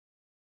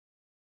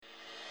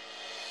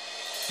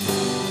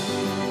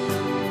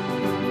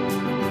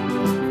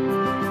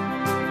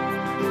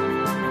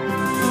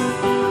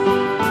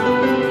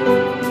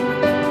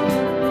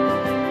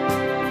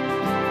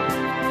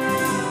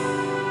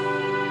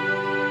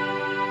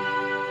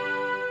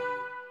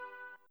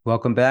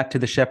Welcome back to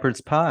the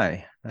Shepherd's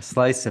Pie, a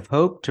slice of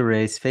hope to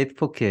raise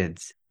faithful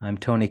kids. I'm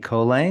Tony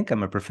Kolenc.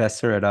 I'm a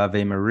professor at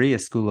Ave Maria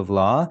School of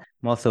Law.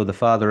 I'm also the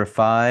father of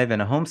five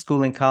and a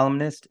homeschooling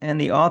columnist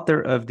and the author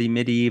of the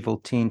medieval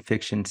teen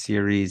fiction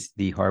series,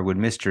 The Harwood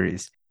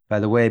Mysteries. By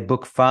the way,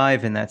 book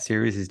 5 in that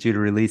series is due to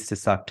release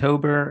this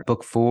October.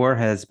 Book 4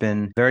 has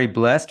been very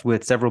blessed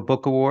with several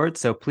book awards,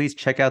 so please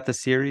check out the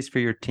series for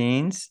your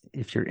teens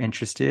if you're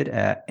interested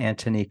at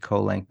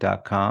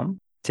antonykolenc.com.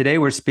 Today,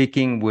 we're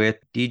speaking with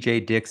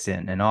DJ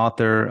Dixon, an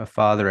author, a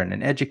father, and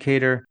an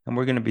educator, and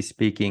we're going to be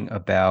speaking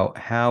about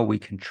how we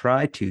can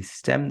try to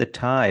stem the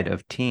tide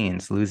of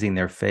teens losing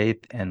their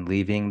faith and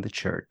leaving the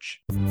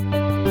church.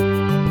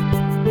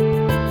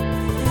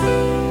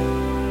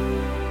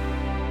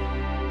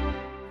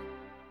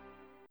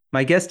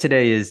 My guest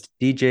today is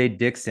DJ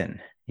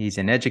Dixon. He's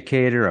an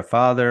educator, a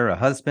father, a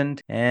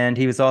husband, and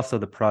he was also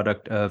the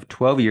product of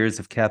 12 years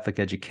of Catholic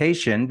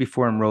education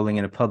before enrolling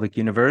in a public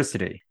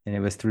university. And it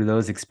was through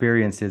those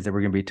experiences that we're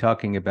going to be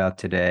talking about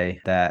today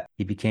that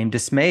he became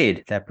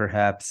dismayed that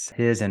perhaps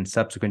his and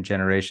subsequent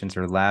generations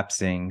are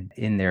lapsing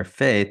in their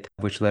faith,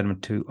 which led him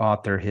to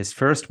author his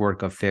first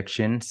work of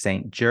fiction,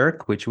 Saint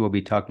Jerk, which we'll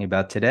be talking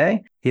about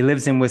today. He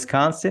lives in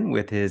Wisconsin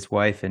with his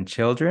wife and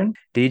children.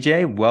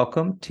 DJ,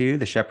 welcome to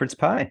the Shepherd's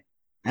Pie.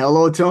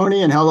 Hello,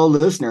 Tony, and hello,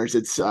 listeners.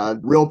 It's a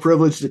real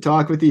privilege to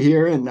talk with you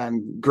here, and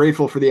I'm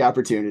grateful for the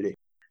opportunity.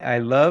 I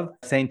love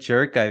Saint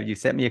Jerk. You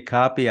sent me a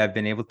copy. I've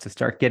been able to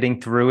start getting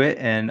through it,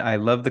 and I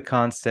love the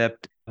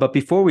concept. But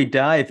before we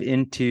dive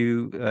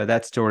into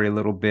that story a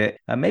little bit,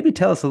 maybe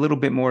tell us a little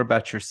bit more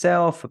about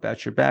yourself,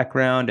 about your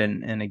background,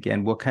 and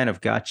again, what kind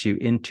of got you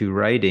into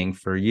writing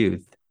for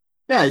youth?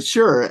 Yeah,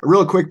 sure. A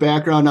real quick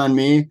background on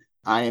me.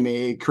 I am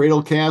a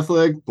cradle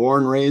Catholic,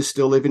 born, raised,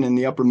 still living in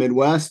the upper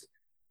Midwest.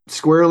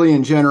 Squarely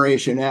in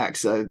Generation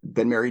X. I've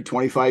been married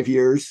 25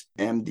 years.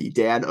 I'm the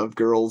dad of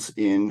girls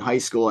in high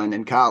school and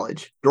in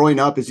college. Growing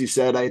up, as you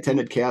said, I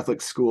attended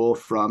Catholic school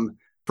from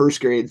first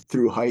grade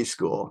through high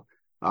school.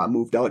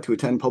 Moved out to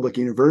attend public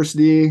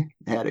university,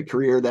 had a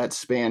career that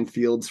spanned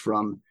fields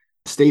from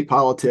state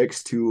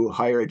politics to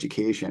higher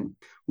education.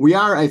 We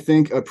are, I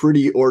think, a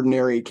pretty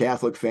ordinary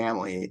Catholic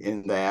family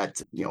in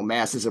that,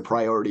 Mass is a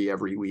priority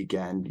every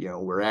weekend.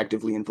 We're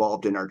actively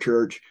involved in our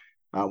church.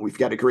 We've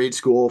got a grade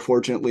school,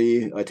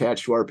 fortunately,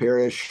 attached to our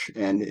parish.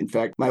 And in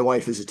fact, my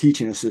wife is a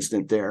teaching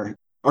assistant there.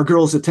 Our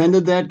girls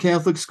attended that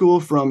Catholic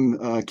school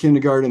from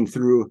kindergarten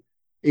through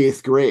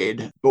 8th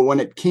grade. But when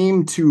it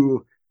came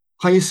to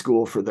high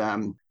school for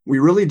them, we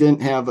really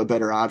didn't have a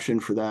better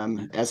option for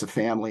them as a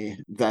family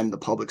than the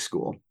public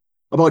school.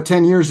 About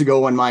 10 years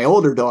ago, when my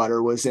older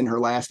daughter was in her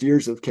last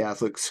years of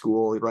Catholic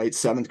school, right,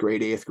 7th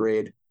grade, 8th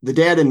grade, the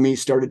dad and me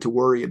started to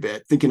worry a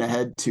bit, thinking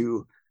ahead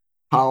to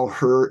how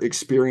her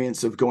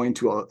experience of going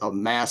to a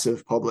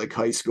massive public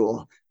high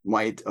school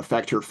might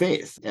affect her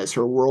faith. As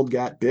her world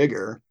got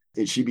bigger,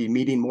 she'd be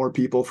meeting more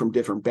people from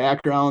different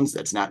backgrounds.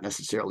 That's not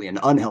necessarily an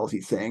unhealthy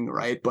thing,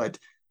 right? But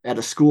at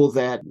a school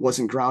that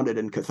wasn't grounded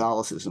in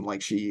Catholicism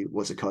like she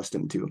was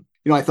accustomed to.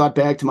 I thought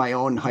back to my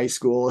own high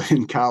school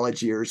and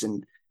college years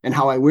and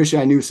how I wish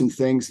I knew some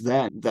things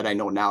then that I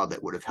know now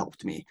that would have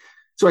helped me.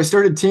 So I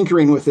started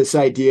tinkering with this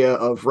idea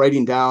of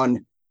writing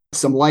down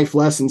some life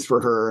lessons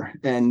for her.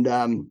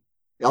 And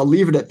I'll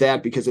leave it at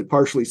that because it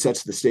partially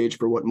sets the stage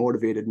for what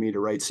motivated me to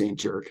write Saint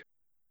Jerk.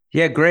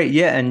 Yeah, great.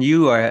 Yeah, and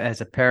you are,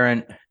 as a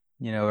parent,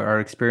 are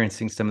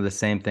experiencing some of the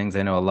same things.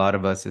 I know a lot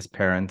of us as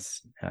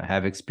parents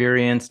have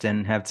experienced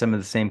and have some of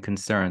the same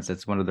concerns.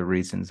 That's one of the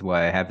reasons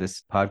why I have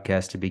this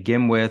podcast to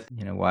begin with,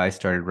 why I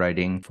started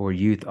writing for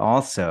youth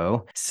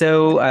also.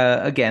 So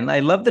again,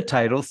 I love the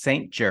title,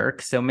 Saint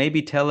Jerk. So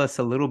maybe tell us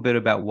a little bit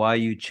about why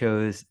you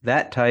chose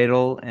that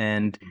title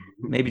and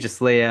maybe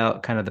just lay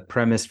out kind of the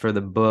premise for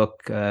the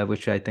book,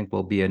 which I think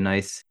will be a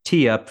nice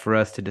tee up for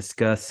us to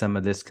discuss some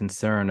of this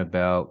concern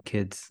about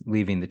kids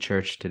leaving the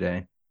church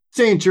today.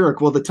 Saint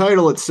Jerk. Well, the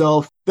title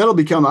itself, that'll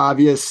become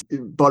obvious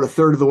about a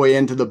third of the way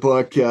into the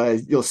book.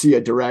 You'll see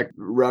a direct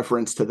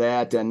reference to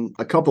that and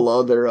a couple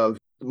other of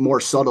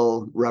more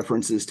subtle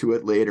references to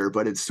it later.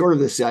 But it's sort of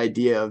this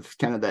idea of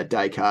kind of that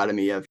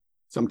dichotomy of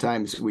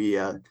sometimes we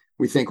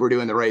think we're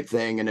doing the right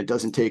thing and it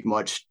doesn't take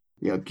much.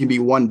 It can be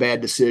one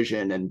bad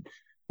decision. And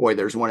boy,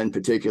 there's one in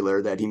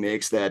particular that he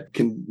makes that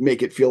can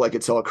make it feel like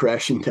it's all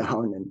crashing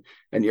down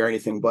and you're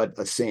anything but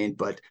a saint.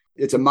 But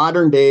it's a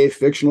modern day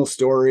fictional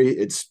story.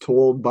 It's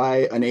told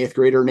by an 8th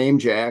grader named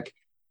Jack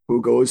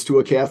who goes to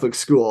a Catholic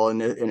school.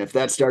 And if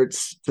that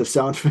starts to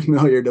sound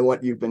familiar to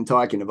what you've been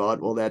talking about,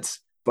 well, that's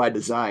by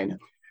design.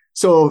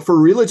 So for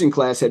religion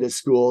class at his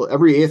school,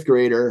 every 8th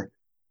grader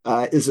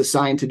is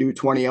assigned to do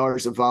 20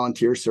 hours of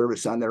volunteer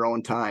service on their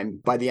own time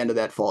by the end of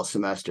that fall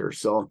semester.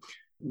 So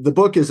the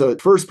book is a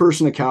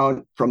first-person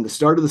account from the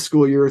start of the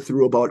school year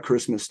through about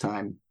Christmas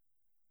time.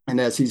 And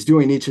as he's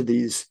doing each of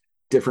these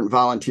different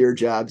volunteer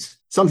jobs,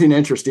 something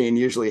interesting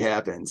usually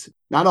happens.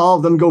 Not all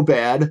of them go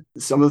bad.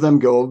 Some of them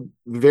go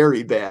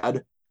very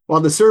bad.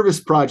 While the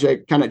service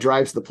project kind of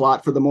drives the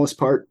plot for the most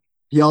part,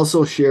 He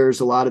also shares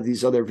a lot of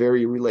these other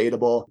very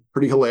relatable,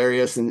 pretty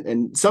hilarious,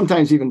 and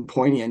sometimes even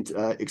poignant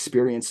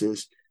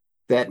experiences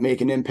that make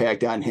an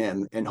impact on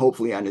him and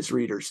hopefully on his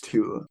readers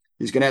too.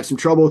 He's going to have some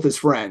trouble with his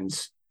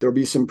friends. There'll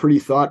be some pretty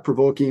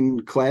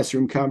thought-provoking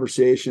classroom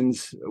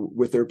conversations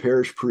with their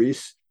parish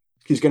priests.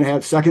 He's going to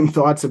have second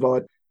thoughts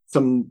about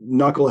some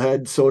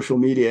knucklehead social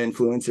media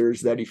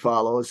influencers that he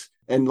follows.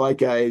 And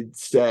like I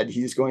said,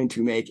 he's going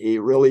to make a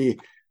really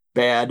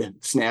bad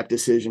snap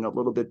decision a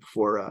little bit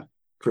before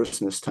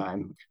Christmas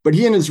time. But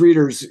he and his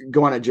readers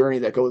go on a journey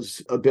that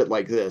goes a bit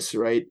like this,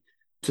 right?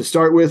 To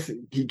start with,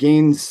 he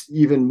gains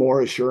even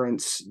more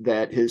assurance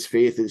that his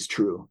faith is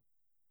true.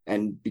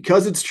 And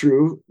because it's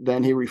true,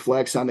 then he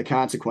reflects on the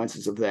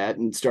consequences of that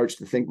and starts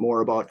to think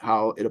more about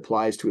how it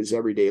applies to his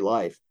everyday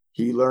life.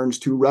 He learns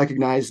to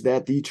recognize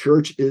that the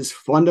church is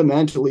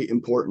fundamentally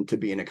important to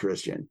being a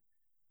Christian.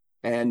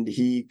 And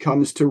he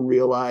comes to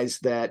realize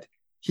that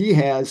he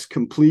has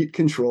complete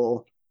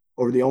control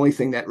over the only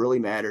thing that really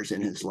matters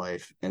in his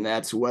life, and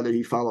that's whether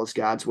he follows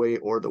God's way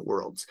or the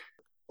world's.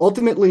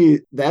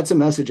 Ultimately, that's a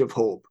message of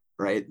hope,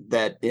 right?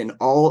 That in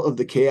all of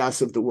the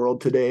chaos of the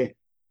world today,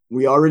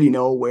 we already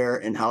know where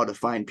and how to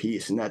find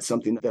peace, and that's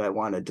something that I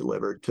want to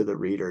deliver to the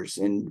readers.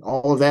 And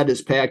all of that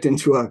is packed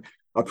into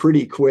a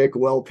pretty quick,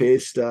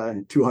 well-paced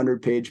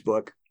 200-page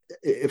book.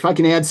 If I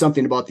can add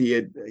something about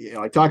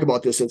I talk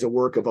about this as a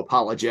work of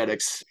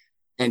apologetics.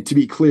 And to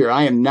be clear,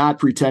 I am not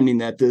pretending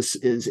that this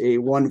is a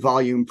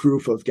one-volume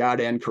proof of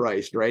God and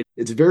Christ, right?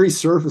 It's very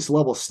surface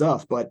level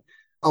stuff, but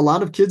a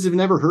lot of kids have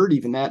never heard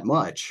even that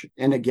much.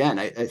 And again,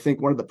 I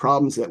think one of the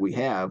problems that we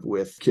have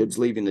with kids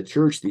leaving the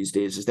church these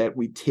days is that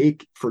we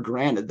take for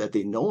granted that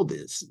they know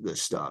this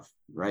stuff,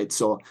 right?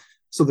 So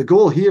the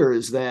goal here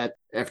is that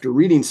after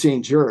reading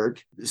St.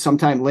 Jerk,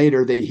 sometime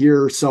later they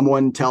hear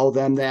someone tell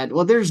them that,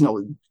 well, there's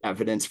no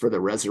evidence for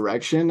the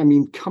resurrection. I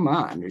mean, come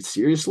on,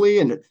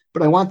 seriously?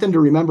 But I want them to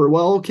remember,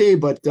 well, okay,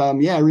 but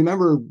I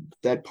remember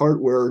that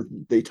part where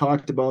they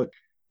talked about,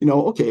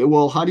 okay,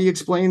 well, how do you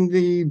explain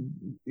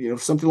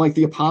something like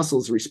the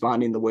apostles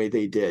responding the way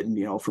they did,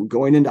 from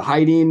going into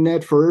hiding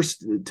at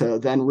first to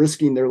then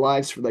risking their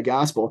lives for the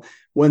gospel,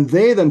 when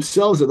they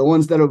themselves are the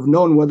ones that have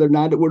known whether or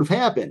not it would have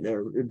happened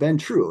or been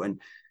true.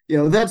 And,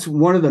 that's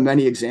one of the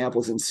many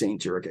examples in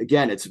St. Jerk.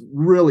 Again, it's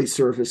really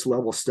surface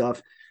level stuff,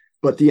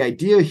 but the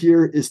idea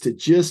here is to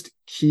just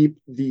keep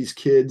these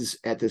kids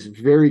at this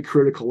very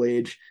critical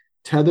age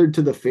tethered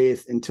to the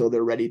faith until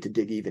they're ready to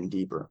dig even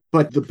deeper.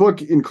 But the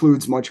book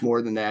includes much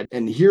more than that.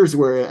 And here's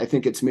where I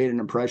think it's made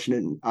an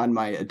impression on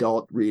my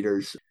adult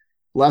readers.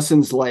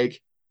 Lessons like,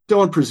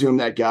 don't presume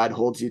that God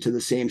holds you to the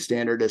same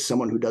standard as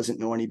someone who doesn't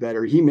know any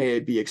better. He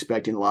may be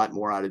expecting a lot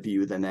more out of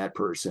you than that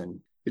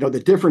person. The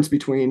difference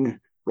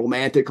between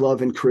romantic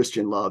love and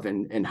Christian love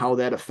and how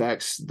that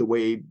affects the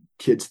way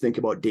kids think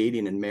about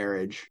dating and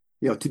marriage.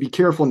 To be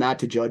careful not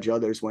to judge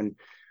others when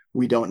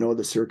we don't know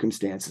the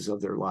circumstances of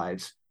their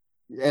lives.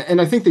 And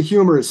I think the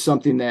humor is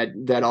something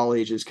that all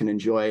ages can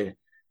enjoy.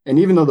 And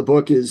even though the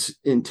book is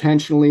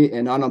intentionally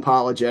and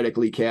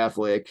unapologetically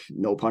Catholic,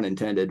 no pun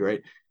intended,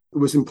 right? It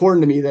was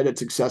important to me that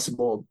it's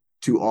accessible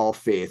to all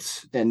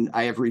faiths. And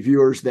I have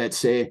reviewers that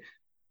say,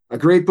 a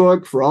great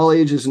book for all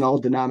ages and all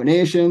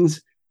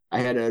denominations. I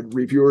had a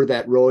reviewer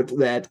that wrote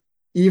that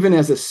even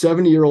as a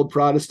 70-year-old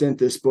Protestant,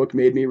 this book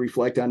made me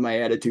reflect on my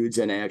attitudes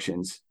and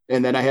actions.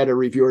 And then I had a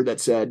reviewer that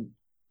said,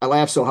 I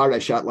laughed so hard I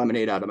shot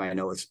lemonade out of my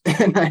nose.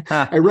 And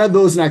I read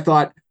those and I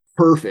thought,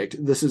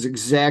 perfect. This is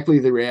exactly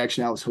the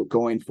reaction I was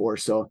going for.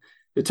 So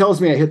it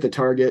tells me I hit the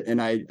target,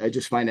 and I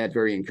just find that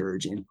very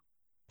encouraging.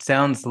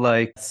 Sounds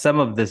like some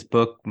of this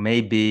book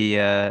may be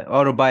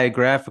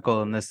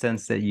autobiographical in the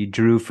sense that you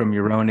drew from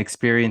your own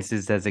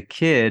experiences as a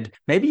kid.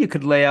 Maybe you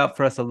could lay out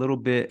for us a little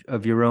bit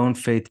of your own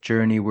faith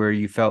journey where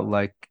you felt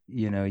like,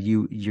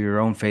 your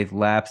own faith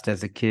lapsed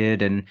as a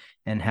kid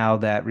and how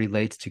that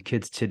relates to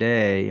kids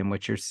today and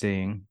what you're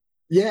seeing.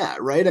 Yeah,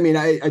 right. I mean,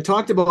 I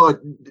talked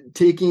about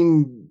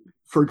taking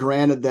for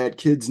granted that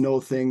kids know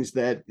things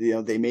that,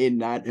 they may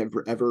not have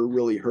ever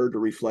really heard or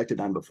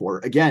reflected on before.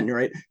 Again,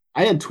 right.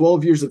 I had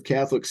 12 years of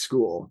Catholic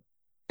school.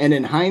 And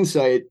in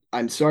hindsight,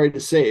 I'm sorry to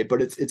say,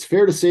 but it's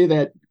fair to say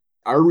that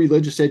our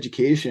religious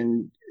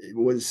education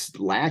was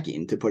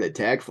lacking, to put it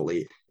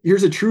tactfully.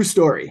 Here's a true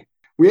story.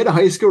 We had a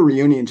high school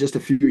reunion just a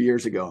few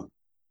years ago,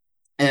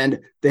 and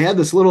they had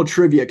this little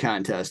trivia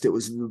contest. It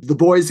was the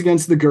boys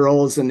against the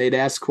girls, and they'd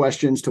ask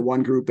questions to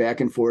one group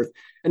back and forth.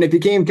 And it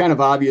became kind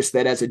of obvious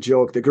that as a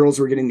joke, the girls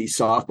were getting these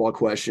softball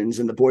questions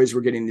and the boys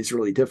were getting these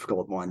really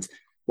difficult ones.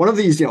 One of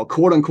these,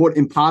 quote unquote,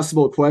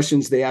 impossible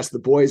questions they asked the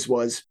boys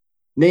was,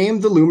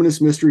 name the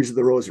luminous mysteries of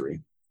the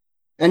Rosary.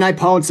 And I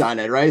pounce on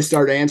it, right? I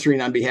start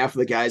answering on behalf of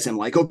the guys. I'm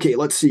like, okay,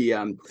 let's see.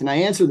 And I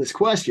answer this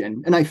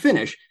question and I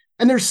finish,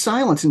 and there's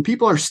silence and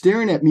people are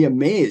staring at me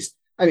amazed.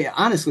 I mean,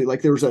 honestly,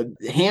 like there was a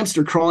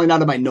hamster crawling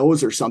out of my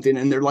nose or something.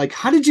 And they're like,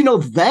 how did you know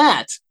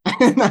that?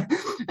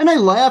 And I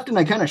laughed and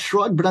I kind of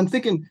shrugged, but I'm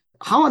thinking,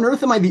 how on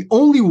earth am I the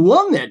only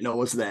one that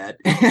knows that?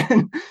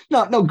 And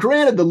now,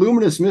 granted, the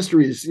luminous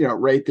mysteries,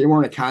 right, they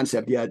weren't a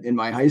concept yet in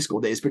my high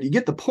school days, but you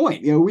get the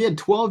point. We had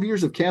 12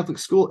 years of Catholic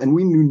school and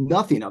we knew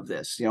nothing of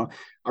this.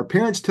 Our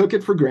parents took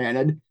it for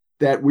granted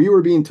that we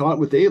were being taught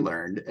what they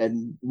learned,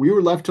 and we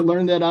were left to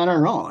learn that on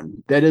our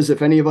own. That is,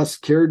 if any of us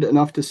cared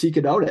enough to seek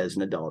it out as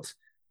an adult,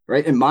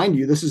 right? And mind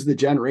you, this is the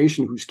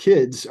generation whose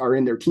kids are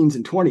in their teens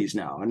and 20s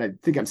now, and I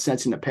think I'm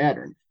sensing a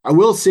pattern. I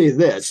will say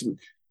this.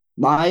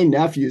 My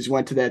nephews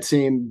went to that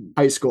same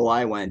high school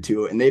I went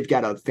to, and they've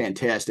got a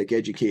fantastic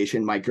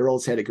education. My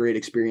girls had a great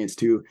experience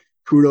too.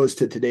 Kudos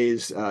to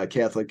today's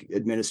Catholic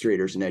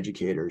administrators and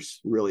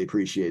educators. Really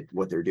appreciate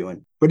what they're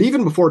doing. But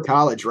even before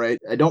college, right?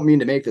 I don't mean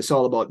to make this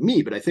all about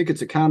me, but I think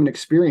it's a common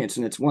experience,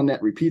 and it's one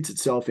that repeats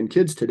itself in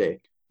kids today.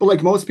 But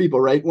like most people,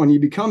 right, when you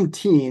become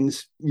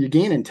teens, you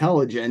gain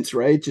intelligence,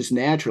 right, just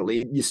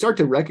naturally. You start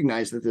to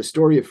recognize that the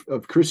story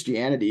of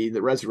Christianity,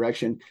 the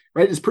resurrection,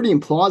 right, is pretty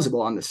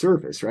implausible on the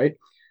surface, right?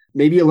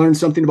 Maybe you learn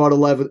something about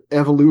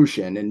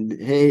evolution, and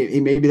hey,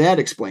 maybe that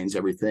explains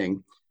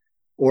everything.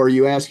 Or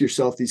you ask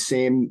yourself these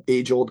same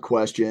age-old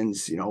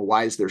questions,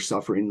 why is there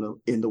suffering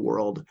in the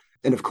world?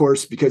 And of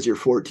course, because you're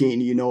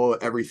 14, you know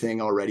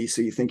everything already.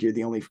 So you think you're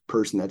the only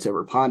person that's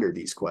ever pondered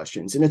these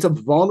questions. And it's a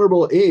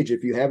vulnerable age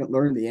if you haven't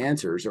learned the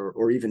answers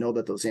or even know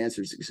that those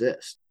answers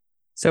exist.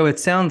 So it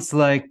sounds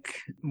like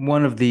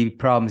one of the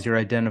problems you're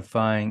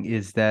identifying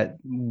is that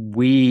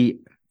we,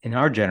 in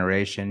our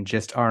generation,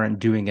 just aren't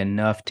doing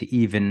enough to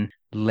even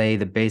lay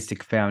the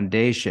basic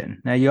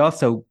foundation. Now, you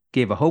also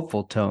gave a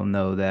hopeful tone,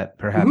 though, that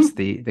perhaps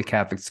the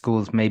Catholic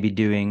schools may be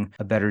doing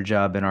a better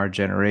job in our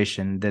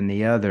generation than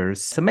the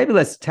others. So maybe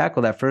let's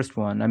tackle that first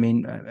one. I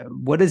mean,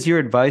 what is your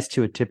advice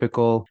to a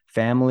typical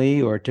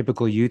family or a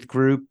typical youth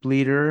group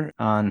leader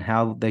on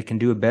how they can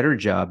do a better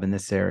job in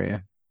this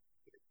area?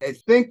 I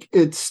think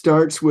it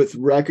starts with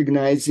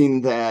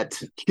recognizing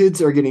that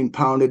kids are getting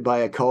pounded by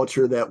a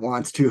culture that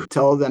wants to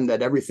tell them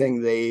that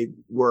everything they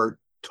were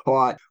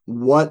taught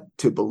what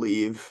to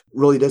believe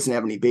really doesn't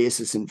have any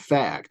basis in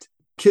fact.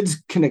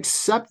 Kids can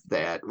accept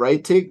that,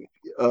 right? Take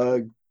a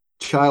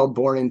child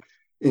born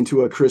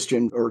into a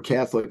Christian or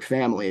Catholic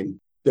family.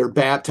 They're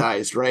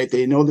baptized, right?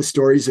 They know the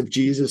stories of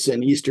Jesus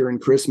and Easter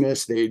and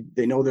Christmas. They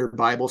know their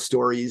Bible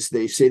stories.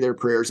 They say their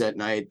prayers at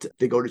night.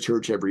 They go to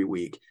church every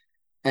week.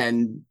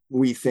 And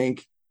we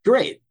think,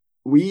 great,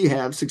 we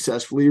have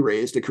successfully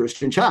raised a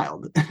Christian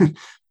child.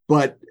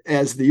 But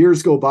as the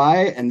years go by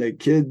and the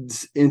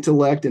kids'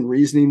 intellect and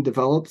reasoning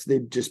develops, they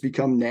just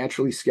become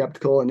naturally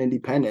skeptical and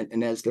independent.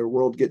 And as their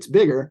world gets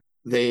bigger,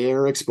 they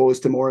are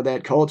exposed to more of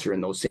that culture.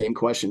 And those same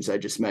questions I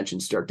just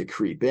mentioned start to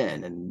creep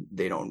in, and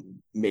they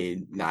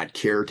may not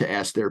care to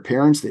ask their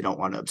parents. They don't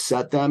want to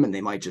upset them, and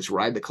they might just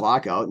ride the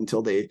clock out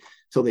until they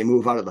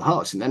move out of the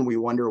house. And then we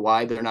wonder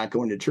why they're not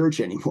going to church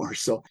anymore.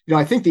 So,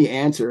 I think the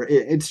answer,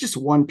 it's just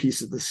one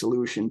piece of the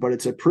solution, but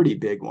it's a pretty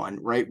big one,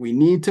 right? We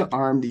need to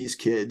arm these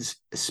kids,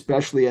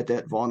 especially at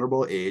that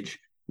vulnerable age,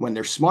 when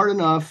they're smart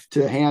enough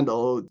to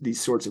handle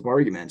these sorts of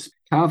arguments.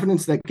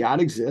 Confidence that God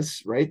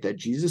exists, right? That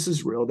Jesus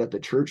is real, that the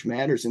church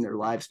matters in their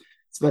lives,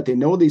 so that they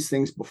know these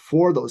things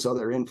before those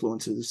other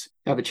influences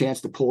have a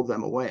chance to pull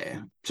them away.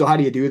 So how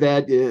do you do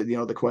that?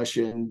 The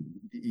question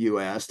you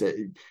asked,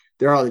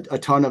 there are a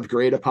ton of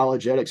great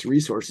apologetics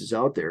resources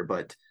out there,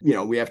 but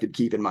we have to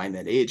keep in mind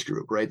that age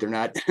group, right? They're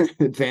not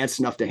advanced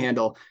enough to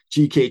handle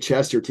G.K.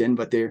 Chesterton,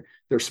 but they're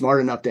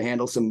smart enough to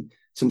handle some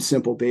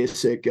simple,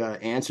 basic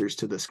answers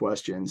to these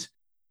questions.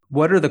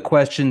 What are the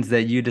questions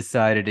that you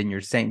decided in your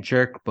St.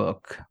 Jerk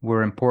book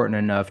were important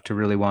enough to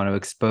really want to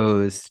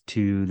expose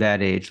to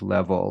that age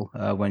level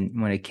when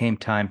it came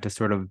time to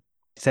sort of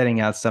setting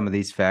out some of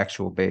these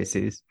factual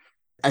bases?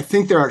 I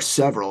think there are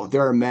several.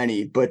 There are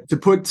many, but to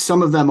put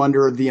some of them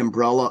under the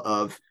umbrella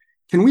of,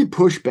 can we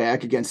push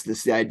back against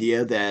this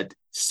idea that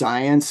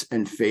science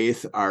and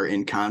faith are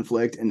in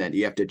conflict and that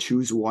you have to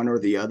choose one or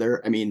the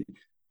other? I mean,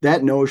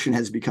 that notion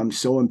has become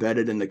so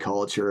embedded in the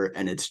culture,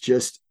 and it's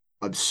just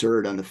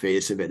absurd on the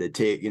face of it.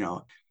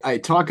 I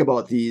talk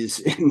about these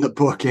in the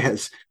book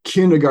as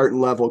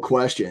kindergarten level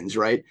questions,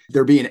 right?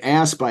 They're being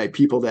asked by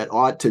people that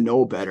ought to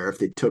know better if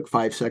they took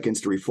 5 seconds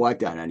to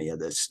reflect on any of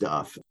this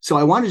stuff. So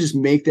I want to just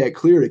make that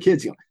clear to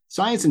kids.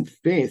 Science and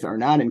faith are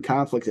not in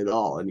conflict at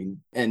all. I mean,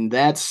 and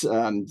that's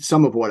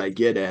some of what I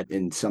get at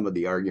in some of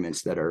the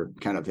arguments that are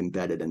kind of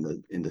embedded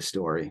in the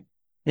story.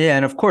 Yeah,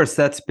 and of course,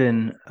 that's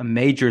been a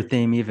major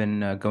theme,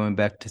 even going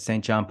back to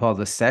St. John Paul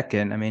II.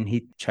 I mean,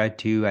 he tried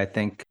to, I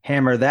think,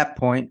 hammer that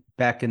point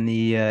back in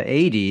the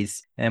 80s,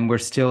 and we're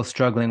still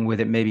struggling with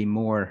it maybe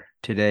more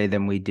today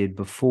than we did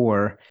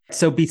before.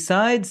 So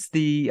besides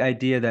the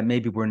idea that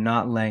maybe we're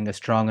not laying a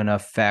strong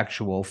enough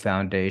factual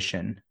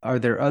foundation, are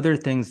there other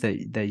things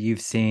that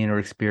you've seen or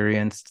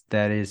experienced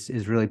that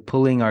is really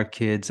pulling our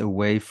kids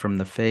away from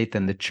the faith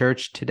and the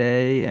church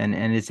today? And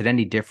is it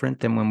any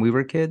different than when we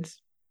were kids?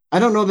 I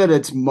don't know that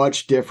it's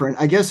much different.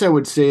 I guess I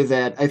would say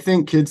that I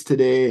think kids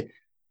today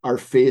are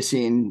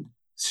facing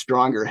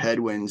stronger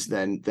headwinds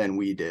than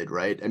we did,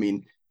 right? I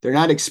mean, they're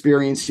not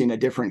experiencing a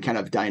different kind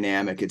of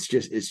dynamic. It's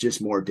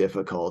just more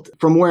difficult.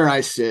 From where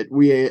I sit,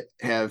 we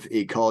have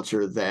a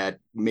culture that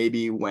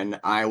maybe when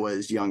I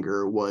was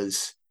younger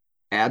was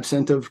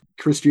absent of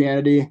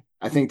Christianity.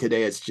 I think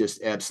today it's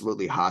just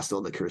absolutely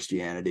hostile to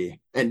Christianity.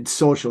 And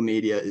social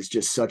media is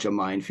just such a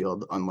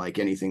minefield, unlike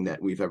anything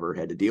that we've ever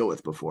had to deal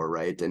with before,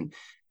 right? And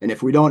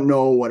if we don't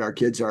know what our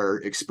kids are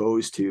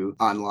exposed to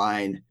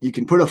online, you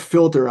can put a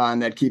filter on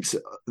that keeps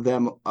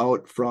them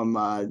out from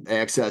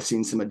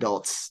accessing some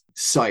adults'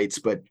 sites,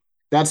 but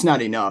that's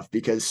not enough,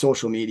 because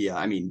social media,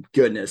 I mean,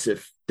 goodness,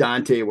 if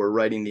Dante were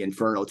writing the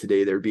Inferno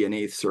today, there'd be an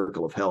eighth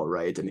circle of hell,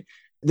 right? I mean,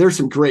 there's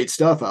some great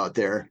stuff out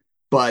there,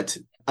 but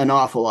an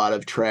awful lot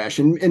of trash.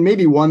 And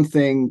maybe one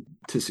thing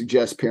to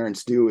suggest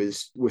parents do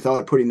is,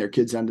 without putting their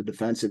kids on the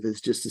defensive, is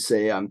just to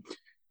say,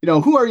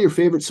 who are your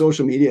favorite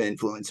social media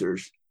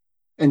influencers?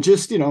 And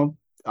just,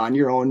 on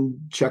your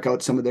own, check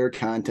out some of their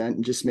content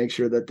and just make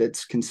sure that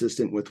that's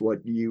consistent with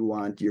what you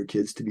want your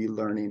kids to be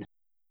learning.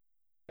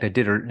 I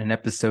did an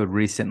episode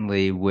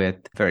recently with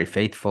very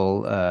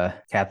faithful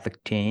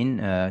Catholic teen,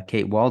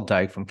 Kate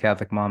Waldyke from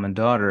Catholic Mom and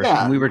Daughter.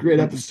 Yeah, and great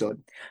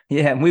episode.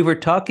 Yeah, and we were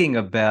talking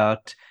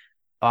about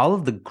all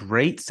of the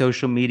great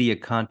social media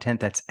content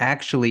that's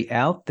actually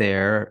out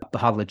there,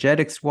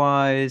 apologetics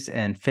wise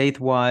and faith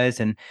wise.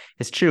 And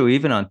it's true,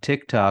 even on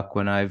TikTok,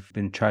 when I've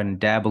been trying to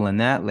dabble in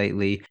that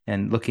lately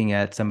and looking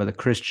at some of the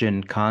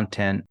Christian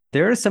content,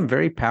 there are some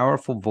very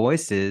powerful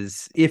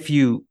voices if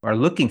you are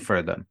looking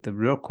for them. The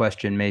real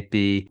question may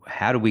be,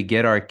 how do we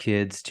get our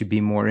kids to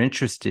be more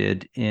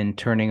interested in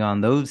turning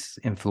on those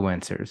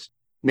influencers?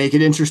 Make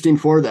it interesting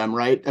for them,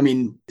 right? I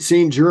mean,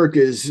 St. Jerk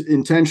is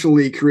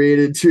intentionally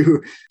created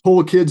to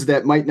pull kids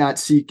that might not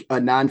seek a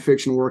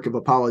nonfiction work of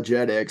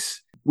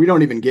apologetics. We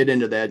don't even get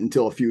into that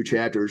until a few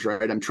chapters,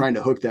 right? I'm trying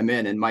to hook them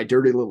in. And my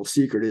dirty little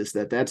secret is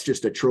that that's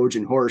just a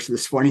Trojan horse,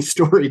 this funny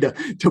story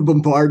to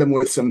bombard them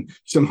with some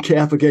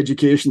Catholic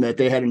education that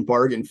they hadn't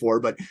bargained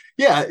for. But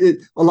yeah,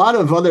 a lot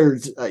of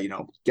others,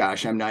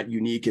 gosh, I'm not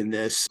unique in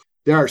this.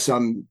 There are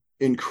some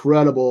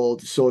incredible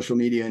social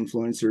media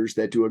influencers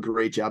that do a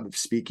great job of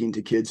speaking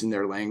to kids in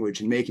their language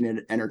and making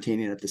it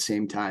entertaining at the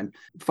same time.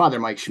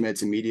 Father Mike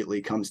Schmitz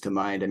immediately comes to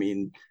mind. I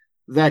mean,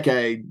 that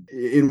guy,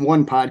 in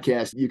one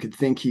podcast, you could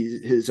think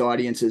his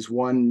audience is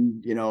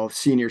one,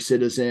 senior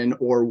citizen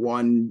or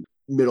one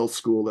middle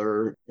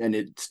schooler, and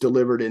it's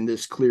delivered in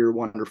this clear,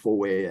 wonderful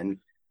way.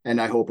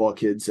 And I hope all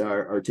kids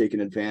are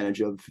taking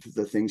advantage of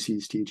the things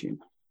he's teaching.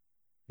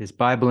 His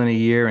Bible in a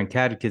Year and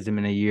Catechism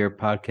in a Year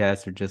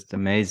podcasts are just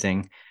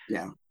amazing.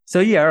 Yeah.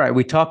 So, all right.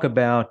 We talk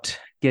about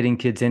getting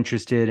kids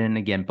interested. And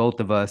again, both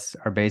of us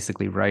are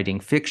basically writing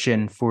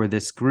fiction for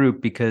this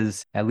group,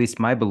 because at least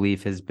my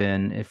belief has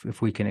been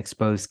if we can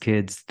expose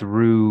kids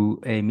through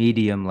a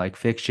medium like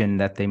fiction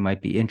that they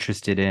might be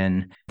interested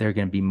in, they're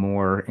going to be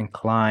more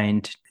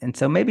inclined. And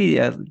so maybe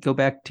go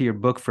back to your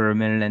book for a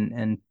minute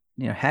and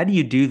how do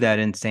you do that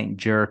in St.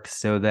 Jerk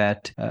so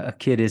that a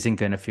kid isn't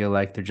going to feel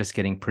like they're just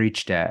getting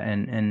preached at?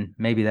 And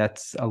maybe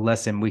that's a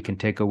lesson we can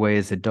take away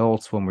as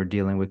adults when we're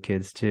dealing with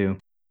kids too.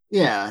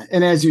 Yeah.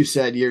 And as you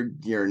said,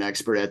 you're an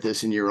expert at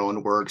this in your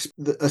own works.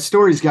 A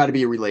story's got to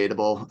be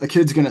relatable. A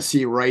kid's going to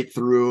see right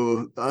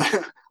through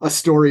a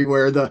story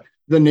where the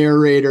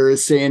narrator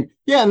is saying,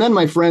 yeah, and then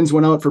my friends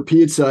went out for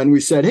pizza and we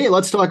said, hey,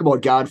 let's talk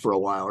about God for a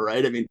while,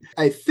 right? I mean,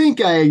 I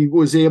think I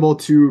was able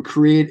to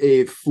create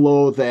a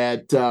flow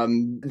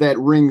that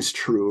rings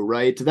true,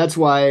 right? That's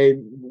why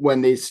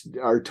when they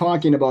are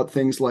talking about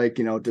things like,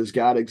 does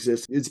God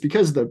exist? It's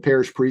because the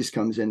parish priest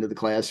comes into the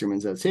classroom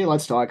and says, hey,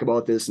 let's talk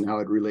about this and how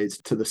it relates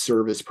to the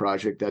service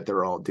project that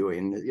they're all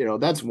doing.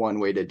 That's one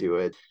way to do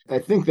it. I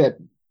think that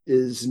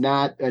is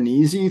not an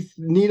easy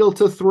needle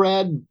to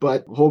thread,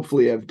 but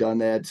hopefully I've done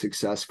that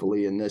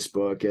successfully in this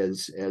book,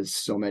 as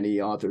so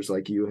many authors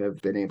like you have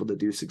been able to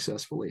do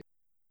successfully.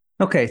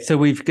 Okay, so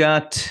we've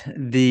got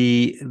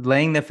the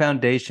laying the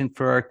foundation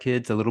for our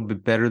kids a little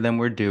bit better than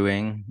we're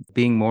doing,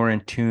 being more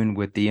in tune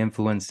with the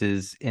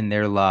influences in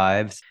their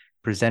lives,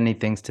 presenting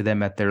things to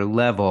them at their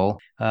level.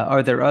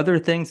 Are there other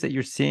things that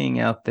you're seeing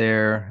out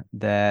there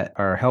that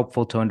are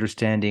helpful to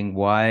understanding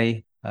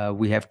why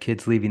we have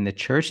kids leaving the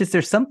church? Is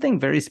there something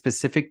very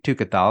specific to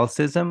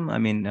Catholicism? I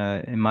mean,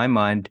 in my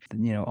mind,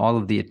 all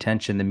of the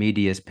attention the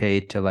media has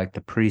paid to like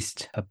the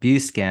priest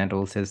abuse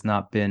scandals has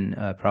not been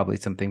probably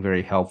something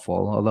very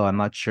helpful, although I'm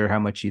not sure how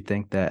much you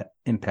think that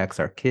impacts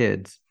our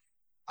kids.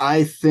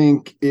 I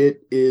think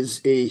it is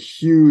a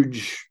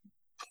huge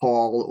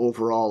haul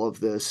over all of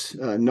this.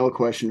 No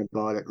question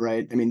about it,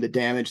 right? I mean, the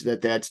damage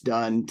that's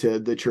done to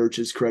the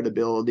church's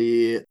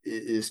credibility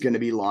is going to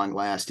be long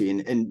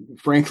lasting. And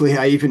frankly,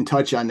 I even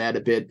touch on that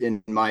a bit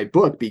in my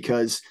book,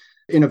 because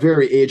in a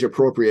very age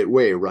appropriate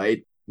way,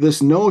 right?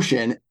 This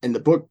notion, and the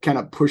book kind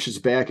of pushes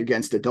back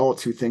against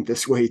adults who think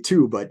this way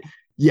too, but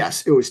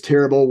yes, it was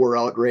terrible. We're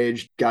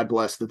outraged. God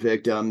bless the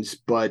victims.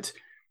 But,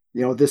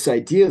 this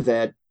idea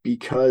that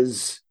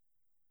because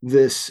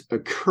this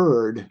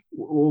occurred,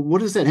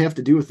 what does that have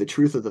to do with the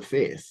truth of the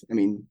faith? I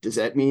mean, does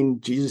that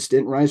mean Jesus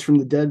didn't rise from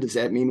the dead? Does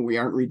that mean we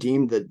aren't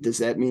redeemed? Does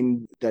that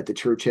mean that the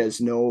church has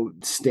no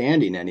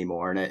standing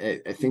anymore? And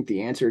I think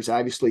the answer is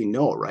obviously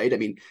no, right? I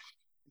mean,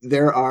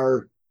 there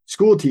are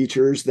school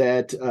teachers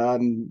that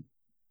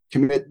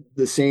commit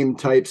the same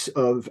types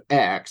of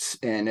acts.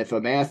 And if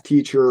a math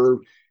teacher,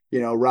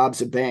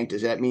 robs a bank,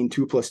 does that mean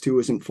 2 + 2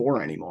 isn't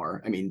 4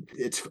 anymore? I mean,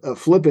 it's a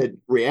flippant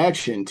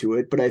reaction to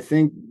it, but I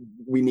think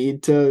we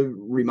need to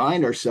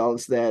remind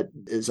ourselves that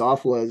as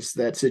awful as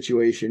that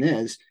situation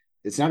is,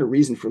 it's not a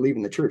reason for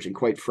leaving the church. And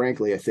quite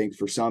frankly, I think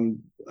for some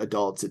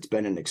adults, it's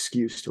been an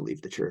excuse to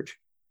leave the church.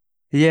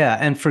 Yeah,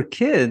 and for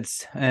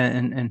kids,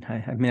 and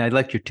I mean, I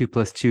like your 2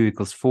 + 2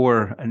 =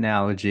 4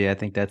 analogy. I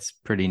think that's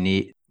pretty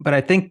neat. But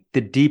I think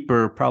the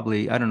deeper,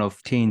 probably, I don't know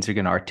if teens are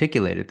going to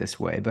articulate it this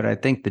way, but I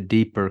think the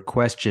deeper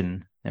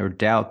question or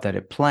doubt that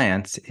it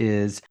plants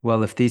is,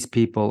 well, if these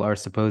people are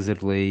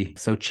supposedly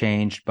so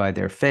changed by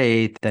their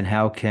faith, then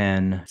how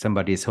can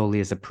somebody as holy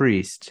as a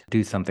priest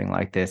do something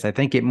like this? I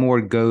think it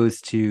more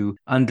goes to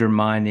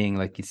undermining,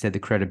 like you said, the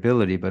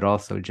credibility, but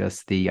also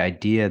just the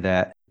idea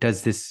that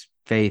does this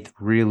faith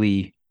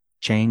really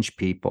change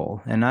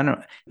people? And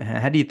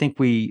how do you think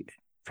we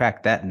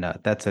crack that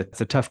nut?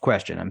 It's a tough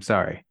question. I'm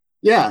sorry.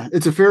 Yeah,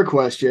 it's a fair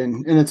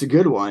question, and it's a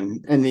good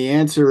one. And the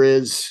answer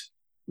is,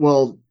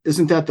 well,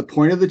 isn't that the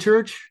point of the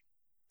church?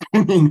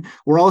 I mean,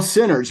 we're all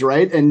sinners,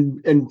 right?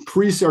 And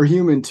priests are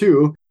human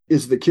too.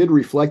 Is the kid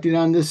reflecting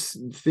on this,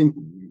 think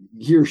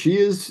he or she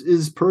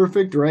is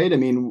perfect, right? I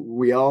mean,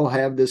 we all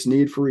have this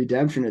need for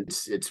redemption.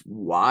 It's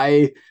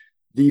why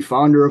the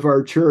founder of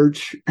our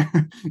church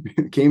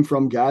came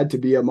from God to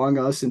be among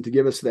us and to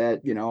give us that,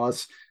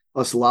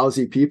 us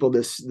lousy people,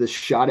 this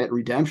shot at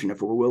redemption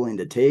if we're willing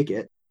to take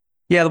it.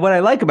 Yeah, what I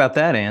like about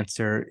that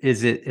answer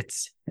is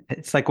it's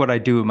like what I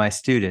do with my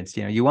students.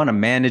 You want to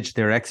manage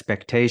their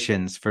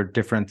expectations for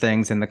different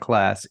things in the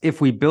class.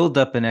 If we build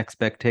up an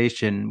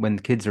expectation when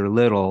the kids are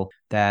little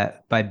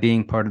that by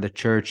being part of the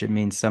church, it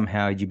means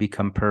somehow you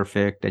become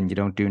perfect and you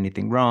don't do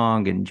anything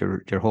wrong and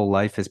your whole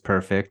life is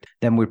perfect,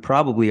 then we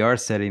probably are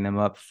setting them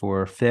up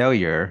for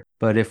failure.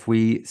 But if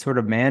we sort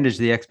of manage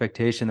the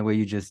expectation the way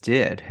you just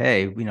did,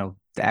 hey,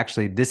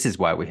 actually, this is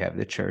why we have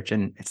the church.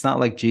 And it's not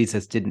like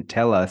Jesus didn't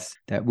tell us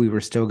that we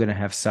were still going to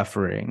have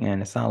suffering.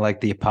 And it's not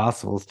like the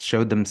apostles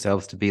showed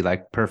themselves to be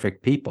like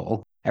perfect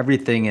people.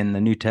 Everything in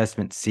the New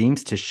Testament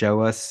seems to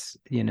show us,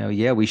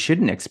 we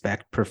shouldn't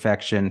expect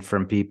perfection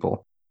from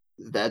people.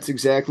 That's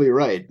exactly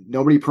right.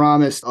 Nobody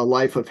promised a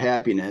life of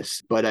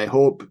happiness, but I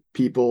hope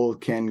people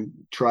can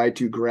try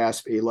to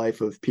grasp a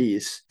life of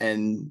peace.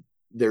 And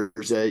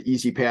there's an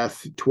easy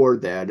path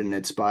toward that, and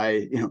it's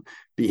by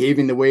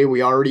behaving the way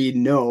we already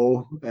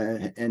know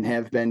and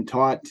have been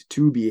taught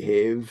to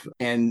behave,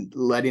 and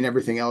letting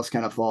everything else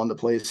kind of fall into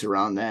place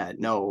around that.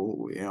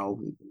 No,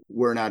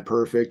 we're not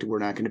perfect. We're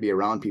not going to be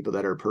around people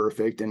that are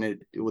perfect, and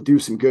it will do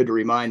some good to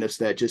remind us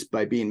that just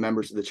by being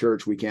members of the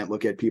church, we can't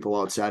look at people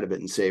outside of it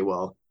and say,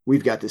 well,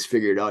 we've got this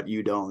figured out,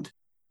 you don't.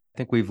 I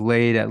think we've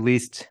laid at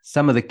least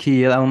some of the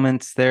key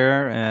elements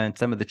there and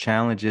some of the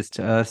challenges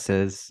to us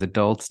as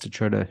adults to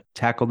try to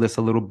tackle this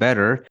a little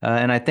better.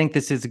 And I think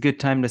this is a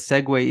good time to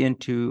segue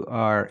into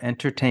our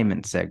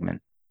entertainment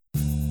segment.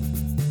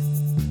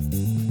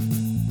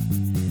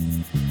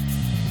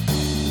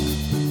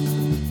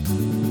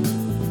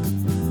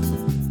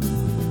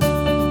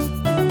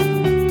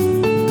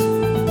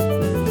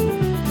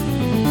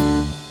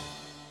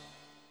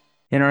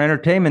 In our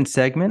entertainment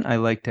segment, I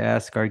like to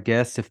ask our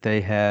guests if they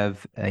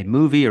have a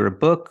movie or a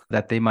book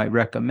that they might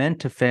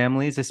recommend to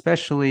families,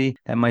 especially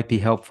that might be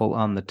helpful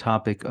on the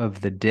topic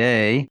of the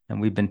day.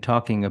 And we've been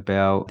talking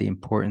about the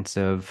importance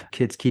of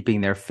kids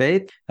keeping their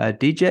faith.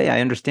 DJ, I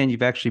understand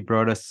you've actually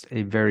brought us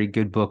a very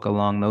good book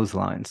along those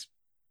lines.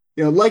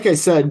 Like I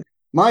said,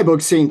 my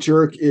book, Saint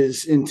Jerk,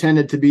 is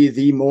intended to be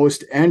the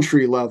most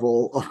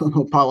entry-level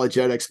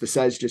apologetics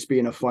besides just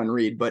being a fun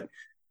read. But,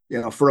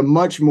 for a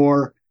much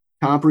more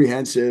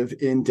comprehensive,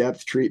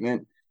 in-depth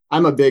treatment,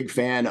 I'm a big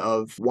fan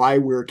of Why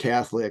We're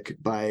Catholic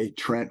by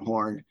Trent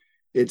Horn.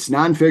 It's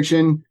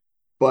nonfiction,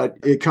 but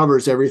it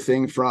covers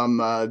everything from,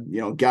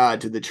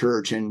 God to the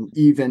church, and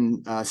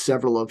even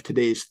several of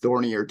today's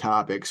thornier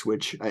topics,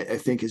 which I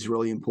think is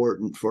really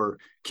important for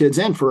kids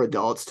and for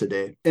adults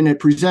today. And it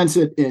presents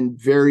it in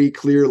very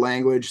clear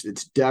language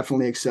that's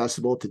definitely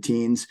accessible to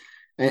teens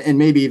and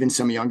maybe even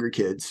some younger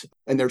kids.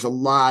 And there's a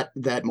lot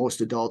that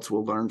most adults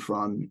will learn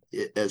from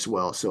it as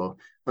well. So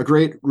a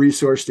great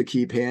resource to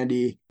keep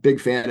handy.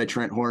 Big fan of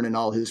Trent Horn and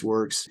all his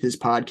works. His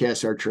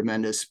podcasts are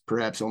tremendous,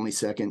 perhaps only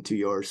second to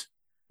yours.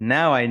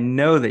 Now I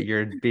know that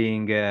you're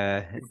being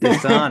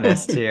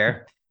dishonest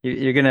here.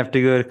 You're going to have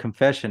to go to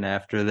confession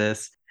after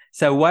this.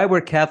 So Why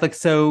We're Catholic.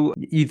 So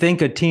you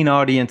think a teen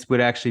audience would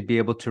actually be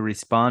able to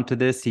respond to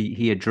this?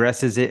 He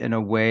addresses it in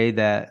a way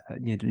that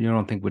you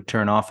don't think would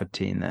turn off a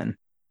teen then?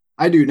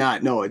 I do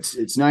not. No,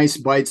 it's nice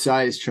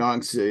bite-sized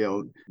chunks,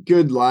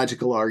 good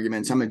logical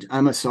arguments.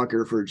 I'm a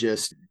sucker for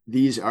just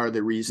these are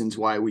the reasons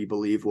why we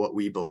believe what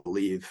we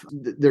believe.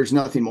 There's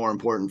nothing more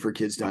important for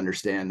kids to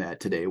understand that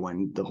today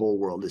when the whole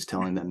world is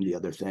telling them the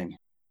other thing.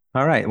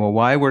 All right. Well,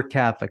 Why We're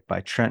Catholic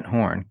by Trent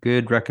Horn.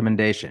 Good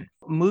recommendation.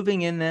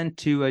 Moving in then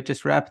to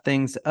just wrap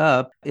things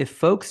up, if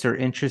folks are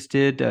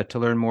interested to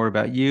learn more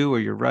about you or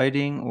your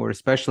writing, or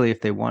especially if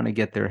they want to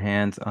get their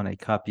hands on a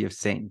copy of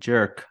St.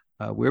 Jerk,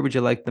 where would you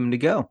like them to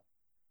go?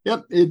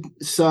 Yep,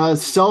 it's a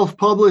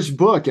self-published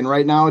book, and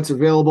right now it's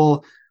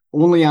available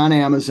only on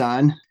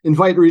Amazon.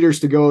 Invite readers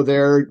to go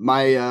there.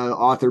 My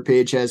author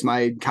page has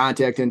my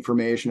contact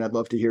information. I'd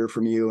love to hear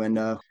from you, and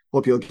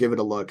hope you'll give it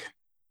a look.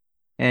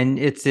 And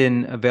it's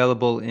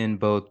available in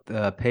both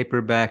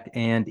paperback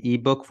and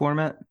ebook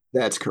format?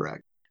 That's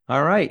correct.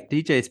 All right,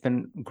 DJ, it's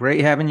been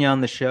great having you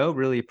on the show.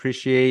 Really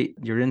appreciate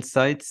your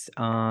insights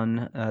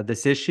on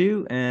this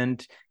issue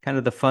and kind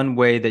of the fun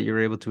way that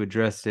you're able to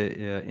address it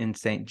in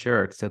St.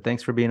 Jerk. So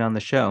thanks for being on the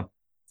show.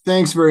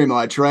 Thanks very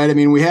much. Right. I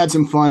mean, we had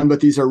some fun,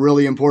 but these are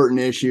really important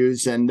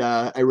issues. And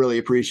I really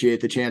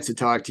appreciate the chance to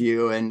talk to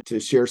you and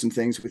to share some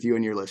things with you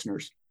and your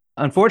listeners.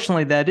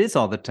 Unfortunately, that is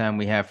all the time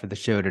we have for the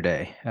show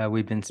today.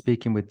 We've been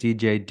speaking with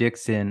DJ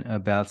Dixon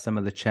about some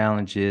of the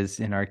challenges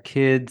in our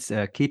kids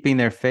keeping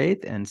their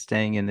faith and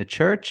staying in the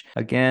church.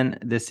 Again,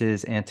 this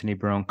is Antony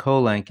Barone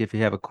Kolenc. If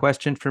you have a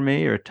question for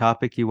me or a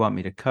topic you want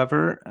me to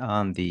cover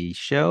on the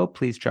show,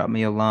 please drop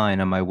me a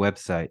line on my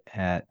website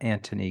at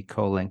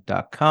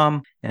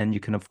antonykolenc.com. And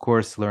you can, of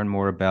course, learn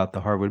more about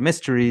the Harwood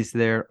Mysteries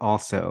there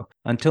also.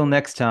 Until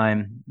next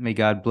time, may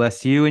God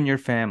bless you and your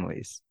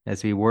families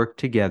as we work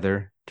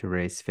together to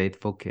raise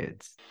faithful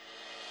kids.